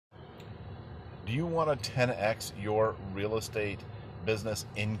Do you want to 10x your real estate business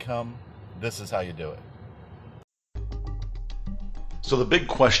income? This is how you do it. So the big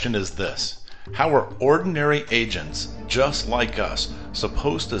question is this: how are ordinary agents just like us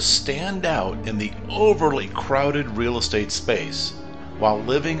supposed to stand out in the overly crowded real estate space while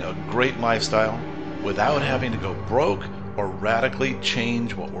living a great lifestyle without having to go broke or radically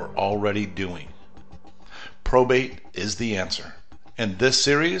change what we're already doing? Probate is the answer, and this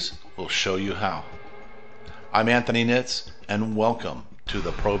series will show you how. I'm Anthony Nitz, and welcome to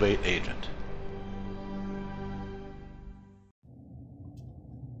The Probate Agent.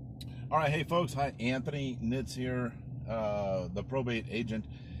 All right, hey folks, hi, Anthony Nitz here, the Probate Agent,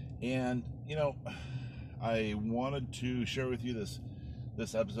 and I wanted to share with you this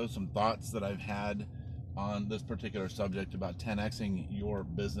episode some thoughts that I've had on this particular subject about 10xing your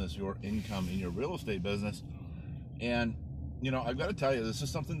business, your income in your real estate business. And I've got to tell you, this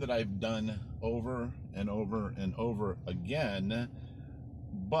is something that I've done over and over and over again,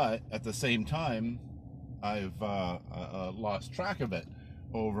 but at the same time, I've lost track of it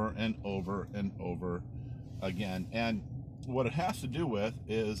over and over and over again. And what it has to do with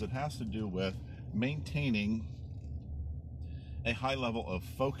is maintaining a high level of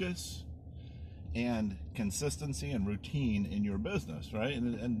focus and consistency and routine in your business, right?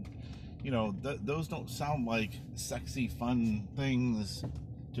 And those don't sound like sexy, fun things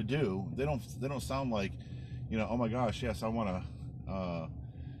to do. They don't sound like, oh my gosh, yes, I want to,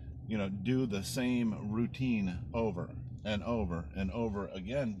 do the same routine over and over and over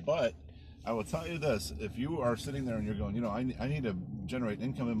again. But I will tell you this: if you are sitting there and you're going, I need to generate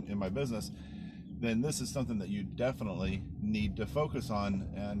income in my business, then this is something that you definitely need to focus on.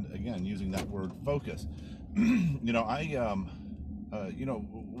 And again, using that word focus,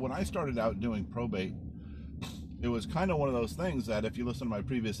 when I started out doing probate, it was kind of one of those things that if you listen to my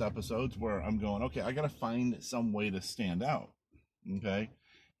previous episodes where I'm going, okay, I got to find some way to stand out. Okay.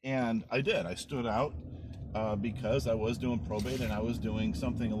 And I did. I stood out because I was doing probate and I was doing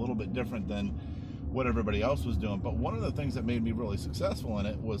something a little bit different than what everybody else was doing. But one of the things that made me really successful in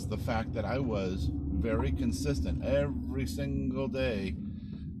it was the fact that I was very consistent every single day,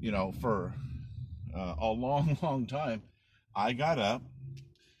 for a long time. I got up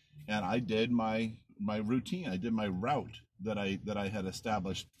and I did my routine. I did my route that I had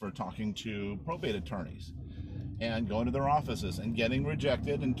established for talking to probate attorneys and going to their offices and getting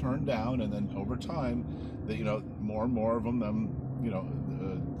rejected and turned down. And then over time, that more and more of them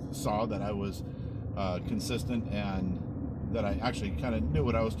saw that I was consistent and that I actually kind of knew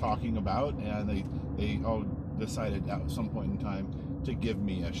what I was talking about, and they all decided at some point in time to give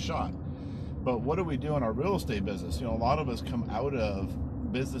me a shot. But what do we do in our real estate business? A lot of us come out of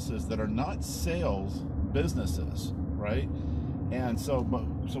businesses that are not sales businesses, right? And so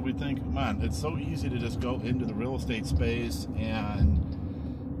we think, man, it's so easy to just go into the real estate space and,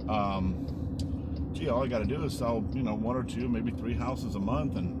 all I got to do is sell, one or two, maybe three houses a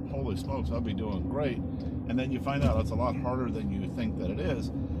month, and holy smokes, I'll be doing great. And then you find out it's a lot harder than you think that it is.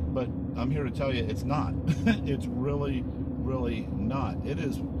 But I'm here to tell you, it's not. It's really, really not. It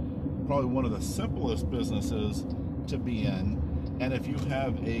is probably one of the simplest businesses to be in. And if you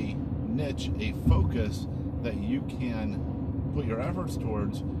have a niche, a focus that you can put your efforts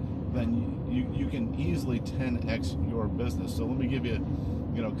towards, then you can easily 10x your business. So let me give you,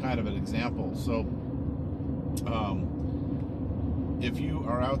 kind of an example. So if you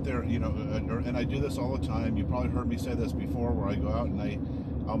are out there, and I do this all the time, you probably heard me say this before, where I go out and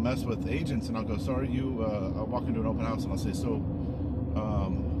I'll mess with agents and I'll go, sorry, I'll walk into an open house and I'll say, so,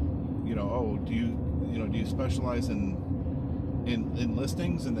 do you specialize in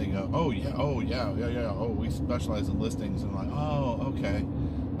listings? And they go, oh yeah, we specialize in listings. And I'm like, oh, okay,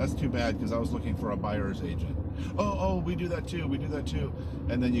 that's too bad, because I was looking for a buyer's agent. Oh, we do that too.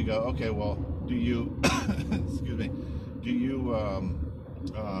 And then you go, okay, well, do you excuse me, do you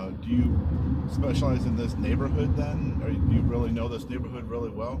specialize in this neighborhood then? Or do you really know this neighborhood really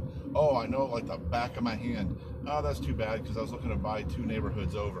well? Oh, I know it like the back of my hand. Oh, that's too bad, because I was looking to buy 2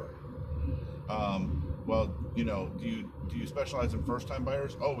 neighborhoods over. Well, do you specialize in first-time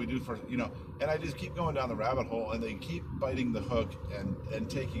buyers? Oh, we do first, and I just keep going down the rabbit hole, and they keep biting the hook and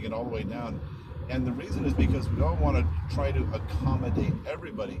taking it all the way down. And the reason is because we all want to try to accommodate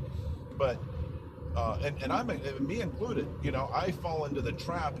everybody, but and I'm me included. I fall into the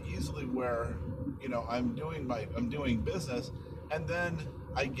trap easily where I'm doing business, and then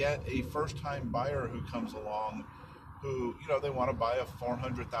I get a first-time buyer who comes along, who they want to buy a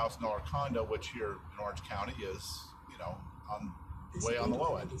 $400,000 condo, which here in Orange County is way on the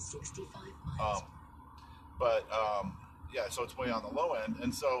low end. Yeah, so it's way on the low end,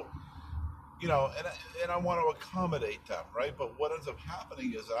 and so and I want to accommodate them, right? But what ends up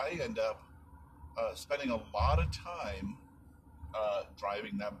happening is I end up spending a lot of time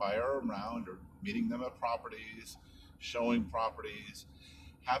driving that buyer around or meeting them at properties, showing properties,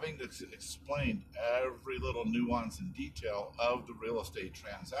 having to explain every little nuance and detail of the real estate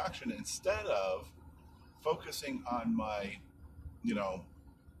transaction instead of focusing on my, you know,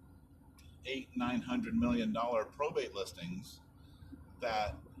 $800-900 million probate listings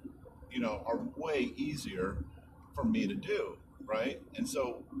that are way easier for me to do, right? And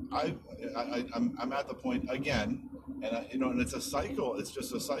so I'm at the point again, and and it's a cycle. It's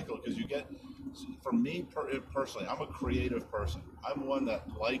just a cycle because you get, for me personally, I'm a creative person. I'm one that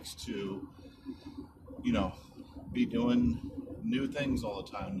likes to, you know, be doing new things all the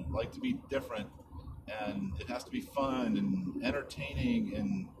time. Like to be different, and it has to be fun and entertaining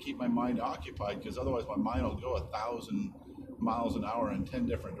and keep my mind occupied because otherwise my mind will go 1,000 miles an hour in 10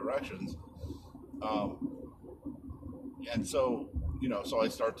 different directions. And so, so I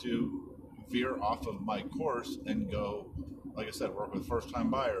start to veer off of my course and go, like I said, work with first-time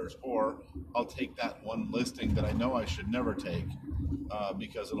buyers, or I'll take that one listing that I know I should never take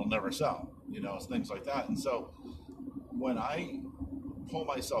because it'll never sell, things like that. And so when I pull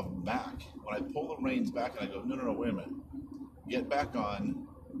myself back, when I pull the reins back and I go, no, wait a minute, get back on,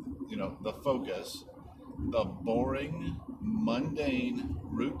 the focus, the boring, mundane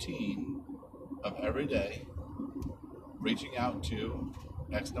routine of every day, reaching out to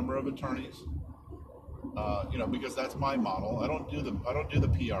X number of attorneys, because that's my model. I don't do the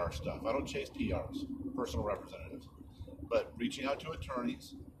PR stuff. I don't chase PRs, personal representatives, but reaching out to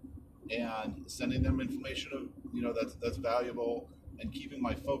attorneys and sending them information of, that's valuable and keeping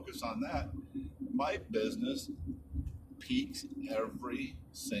my focus on that. My business peaks every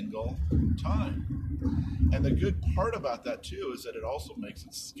single time. And the good part about that too is that it also makes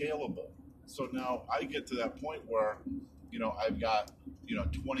it scalable. So now I get to that point where, I've got,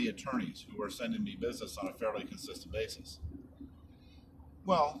 20 attorneys who are sending me business on a fairly consistent basis.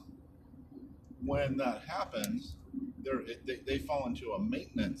 Well, when that happens, they fall into a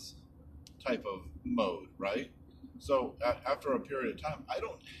maintenance type of mode, right? So after a period of time, I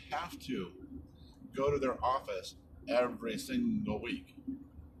don't have to go to their office every single week.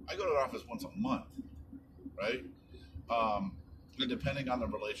 I go to their office once a month, right? And depending on the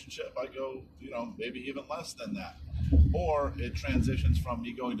relationship, I go, maybe even less than that. Or it transitions from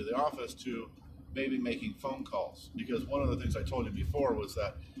me going to the office to maybe making phone calls. Because one of the things I told you before was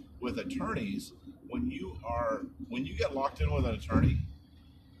that with attorneys, when you get locked in with an attorney,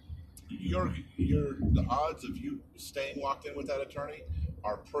 the odds of you staying locked in with that attorney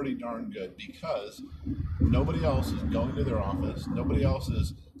are pretty darn good because nobody else is going to their office. Nobody else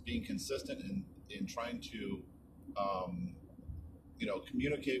is being consistent in trying to,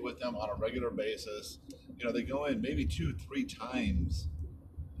 communicate with them on a regular basis. They go in maybe 2-3 times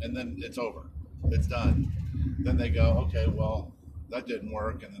and then it's over. It's done. Then they go, okay, well, that didn't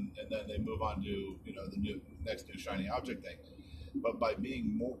work. And then they move on to, the next new shiny object thing. But by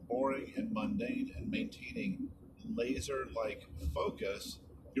being more boring and mundane and maintaining laser-like focus,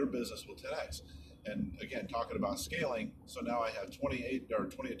 your business will 10x. And again, talking about scaling, so now I have 20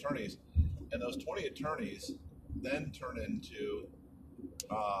 attorneys, and those 20 attorneys then turn into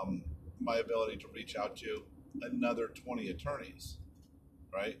my ability to reach out to another 20 attorneys,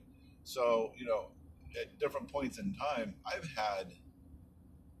 right? So, at different points in time, I've had,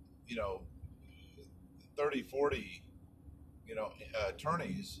 30, 40,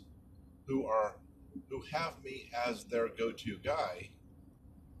 attorneys who have me as their go-to guy,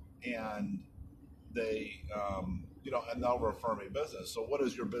 and they, and they'll refer me business. So what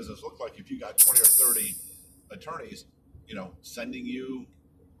does your business look like if you got 20 or 30 attorneys, sending you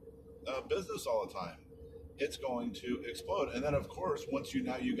business all the time? It's going to explode. And then of course, once you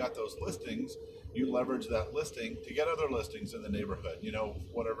got those listings, you leverage that listing to get other listings in the neighborhood,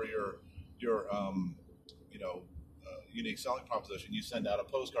 whatever your unique selling proposition, you send out a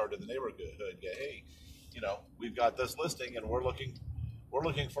postcard to the neighborhood. Hey, we've got this listing and we're looking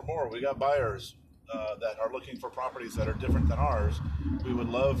for more. We got buyers that are looking for properties that are different than ours. We would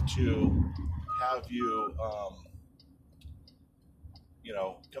love to have you,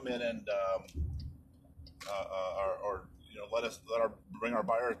 come in and bring our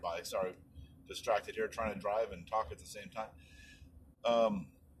buyers by. Sorry, distracted here trying to drive and talk at the same time.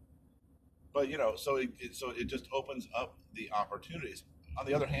 But so it just opens up the opportunities. On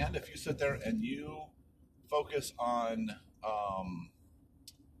the other hand, if you sit there and you focus on,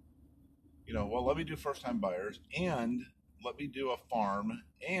 well, let me do first-time buyers, and let me do a farm,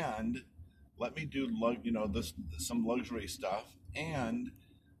 and let me do some luxury stuff, and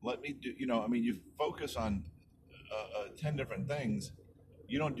let me do, I mean, you focus on 10 different things.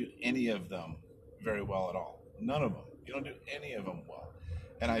 You don't do any of them very well at all. None of them. You don't do any of them well.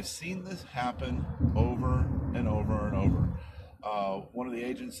 And I've seen this happen over and over and over. One of the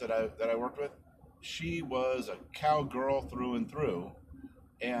agents that I worked with, she was a cowgirl through and through,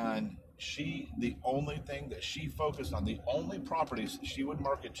 and the only thing that she focused on, the only properties she would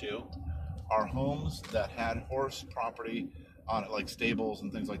market to, are homes that had horse property on it, like stables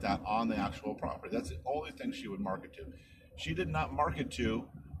and things like that, on the actual property. That's the only thing she would market to. She did not market to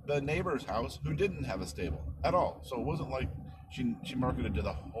the neighbor's house who didn't have a stable at all. So it wasn't like she marketed to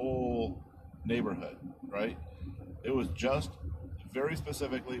the whole neighborhood, right? It was just very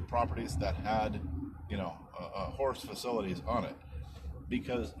specifically properties that had, horse facilities on it,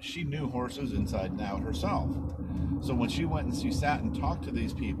 because she knew horses inside and out herself. So when she went and she sat and talked to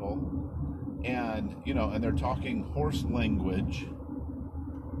these people, and and they're talking horse language,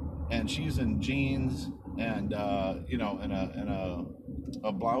 and she's in jeans and in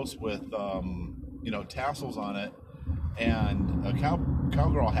a blouse with tassels on it and a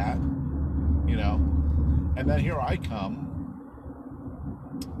cowgirl hat, and then here I come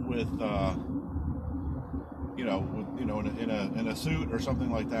with in a suit or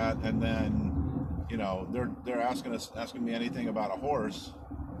something like that, and then they're asking me anything about a horse,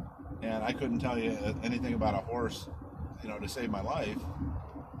 and I couldn't tell you anything about a horse, to save my life.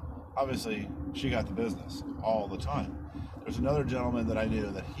 Obviously, she got the business all the time. There's another gentleman that I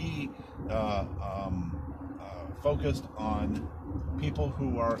knew that he focused on people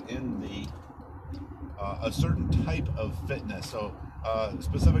who are in a certain type of fitness. So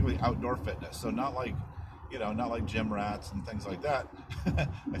specifically outdoor fitness. So not like gym rats and things like that.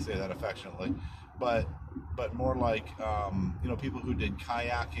 I say that affectionately, but more like people who did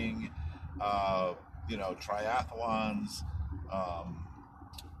kayaking, triathlons,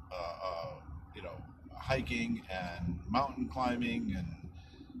 hiking and mountain climbing and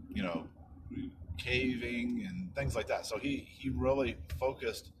caving and things like that. So he really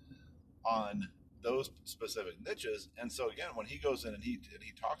focused on those specific niches. And so again, when he goes in and he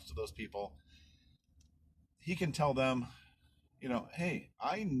talks to those people, he can tell them, hey,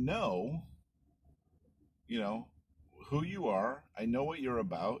 I know, who you are, I know what you're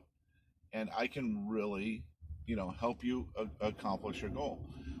about, and I can really, help you accomplish your goal.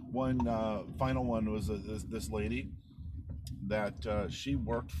 One final one was this lady that she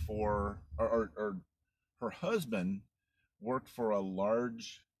worked for, or her husband worked for a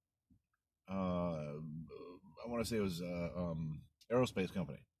large, I want to say it was aerospace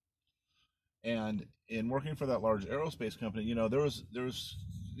company. And in working for that large aerospace company, there was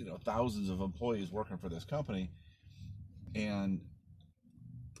thousands of employees working for this company, and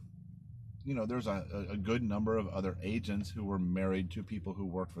there's a good number of other agents who were married to people who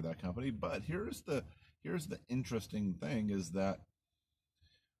worked for that company. But here's the interesting thing, is that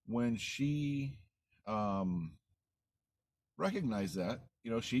when she recognized that,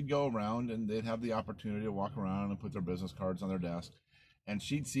 she'd go around and they'd have the opportunity to walk around and put their business cards on their desk, and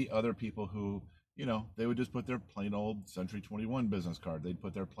she'd see other people who, they would just put their plain old Century 21 business card. They'd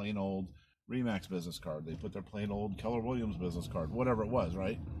put their plain old Remax business card. They'd put their plain old Keller Williams business card, whatever it was,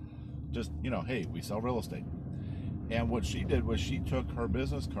 right? Just, hey, we sell real estate. And what she did was she took her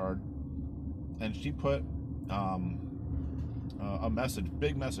business card and she put a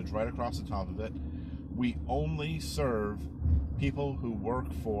big message right across the top of it. We only serve people who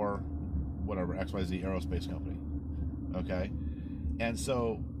work for whatever, XYZ aerospace company. Okay? And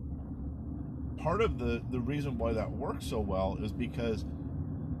so part of the reason why that works so well is because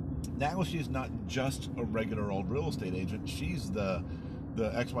now she's not just a regular old real estate agent. She's the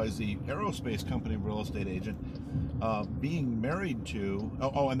XYZ aerospace company real estate agent, being married to,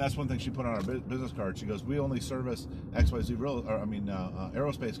 and that's one thing she put on our business card. She goes, we only service XYZ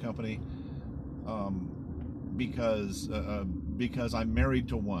aerospace company because I'm married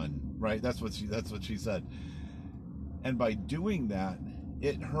to one, right? That's what she said. And by doing that,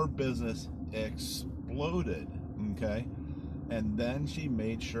 her business exploded, okay? And then she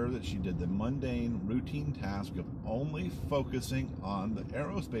made sure that she did the mundane, routine task of only focusing on the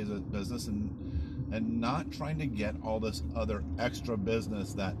aerospace business and not trying to get all this other extra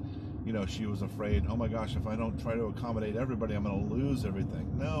business that, she was afraid, oh my gosh, if I don't try to accommodate everybody, I'm going to lose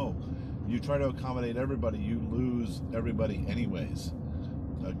everything. No, you try to accommodate everybody, you lose everybody anyways.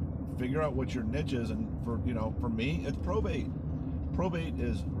 Figure out what your niche is, and for me, it's probate. Probate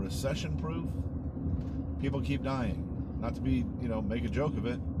is recession-proof. People keep dying. Not to be, make a joke of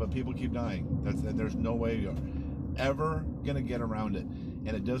it, but people keep dying. There's no way you're ever going to get around it. And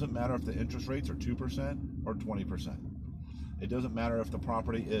it doesn't matter if the interest rates are 2% or 20%. It doesn't matter if the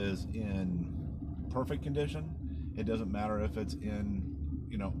property is in perfect condition. It doesn't matter if it's in,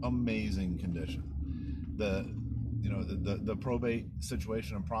 amazing condition. The probate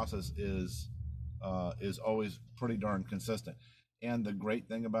situation and process is always pretty darn consistent. And the great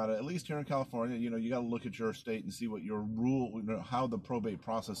thing about it, at least here in California, you got to look at your state and see what your how the probate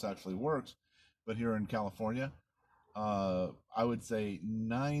process actually works. But here in California, I would say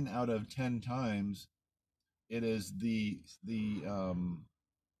 9 out of 10 times, it is the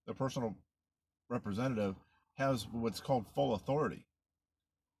personal representative has what's called full authority.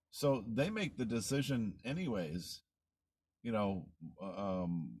 So they make the decision anyways, right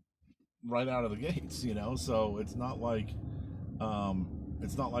out of the gates, So it's not like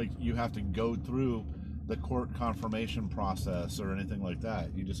you have to go through the court confirmation process or anything like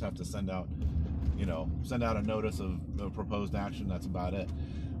that. You just have to send out a notice of proposed action. That's about it.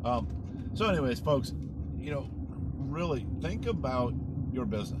 So anyways, folks, really think about your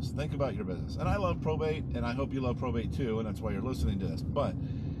business. Think about your business. And I love probate, and I hope you love probate too, and that's why you're listening to this. But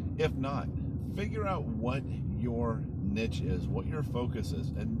if not, figure out what your niche is, what your focus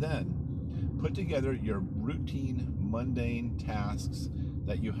is, and then put together your routine, mundane tasks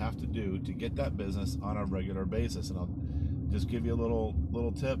that you have to do to get that business on a regular basis. And I'll just give you a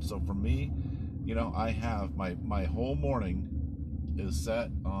little tip. So for me, I have my whole morning is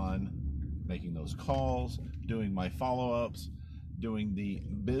set on making those calls, doing my follow-ups, doing the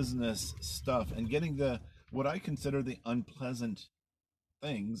business stuff, and getting what I consider the unpleasant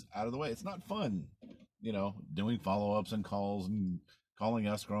things out of the way. It's not fun, doing follow-ups and calls and calling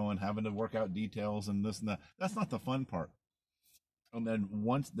escrow and having to work out details and this and that. That's not the fun part. And then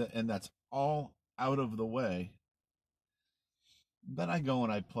and that's all out of the way, then I go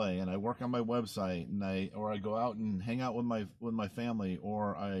and I play and I work on my website, and I go out and hang out with my family,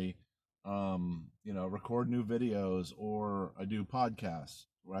 or I record new videos, or I do podcasts,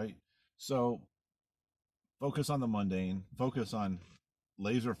 right? So focus on the mundane, focus on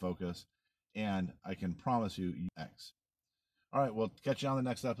laser focus, and I can promise you X. All right, we'll catch you on the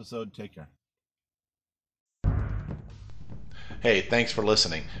next episode. Take care. Hey, thanks for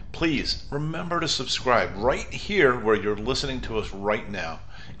listening. Please remember to subscribe right here where you're listening to us right now,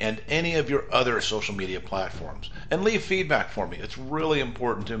 and any of your other social media platforms. And leave feedback for me. It's really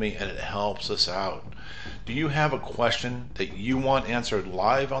important to me, and it helps us out. Do you have a question that you want answered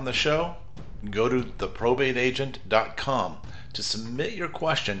live on the show? Go to theprobateagent.com to submit your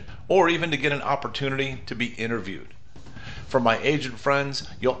question, or even to get an opportunity to be interviewed. For my agent friends,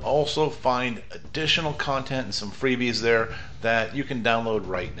 you'll also find additional content and some freebies there that you can download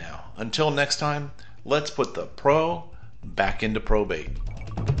right now. Until next time, let's put the pro back into probate.